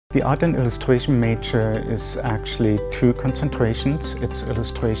The art and illustration major is actually two concentrations. It's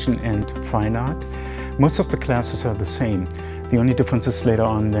illustration and fine art. Most of the classes are the same. The only difference is later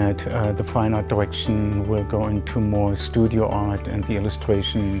on that the fine art direction will go into more studio art and the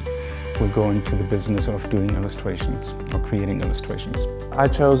illustration will go into the business of doing illustrations or creating illustrations. I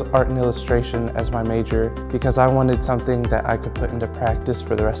chose art and illustration as my major because I wanted something that I could put into practice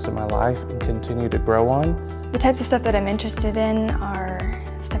for the rest of my life and continue to grow on. The types of stuff that I'm interested in are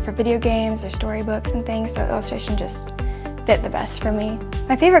stuff for video games or storybooks and things, so illustration just fit the best for me.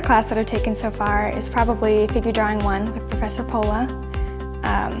 My favorite class that I've taken so far is probably Figure Drawing 1 with Professor Pola.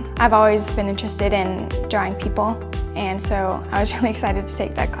 I've always been interested in drawing people, and so I was really excited to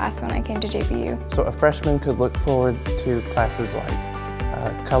take that class when I came to JPU. So a freshman could look forward to classes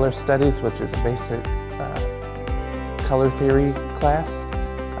like color studies, which is a basic color theory class.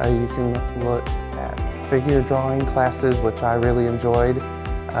 You can look at figure drawing classes, which I really enjoyed.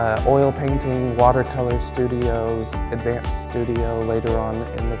 Oil painting, watercolor studios, advanced studio later on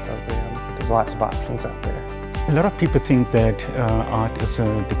in the program. There's lots of options out there. A lot of people think that art is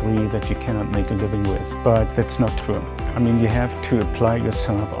a degree that you cannot make a living with, but that's not true. I mean, you have to apply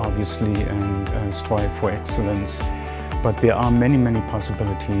yourself, obviously, and strive for excellence. But there are many, many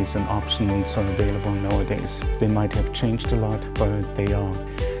possibilities and options are available nowadays. They might have changed a lot, but they are.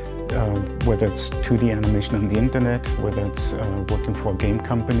 Whether it's 2D animation on the internet, whether it's working for a game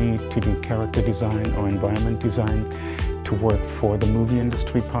company to do character design or environment design, to work for the movie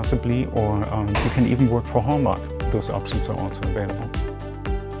industry possibly, or you can even work for Hallmark. Those options are also available.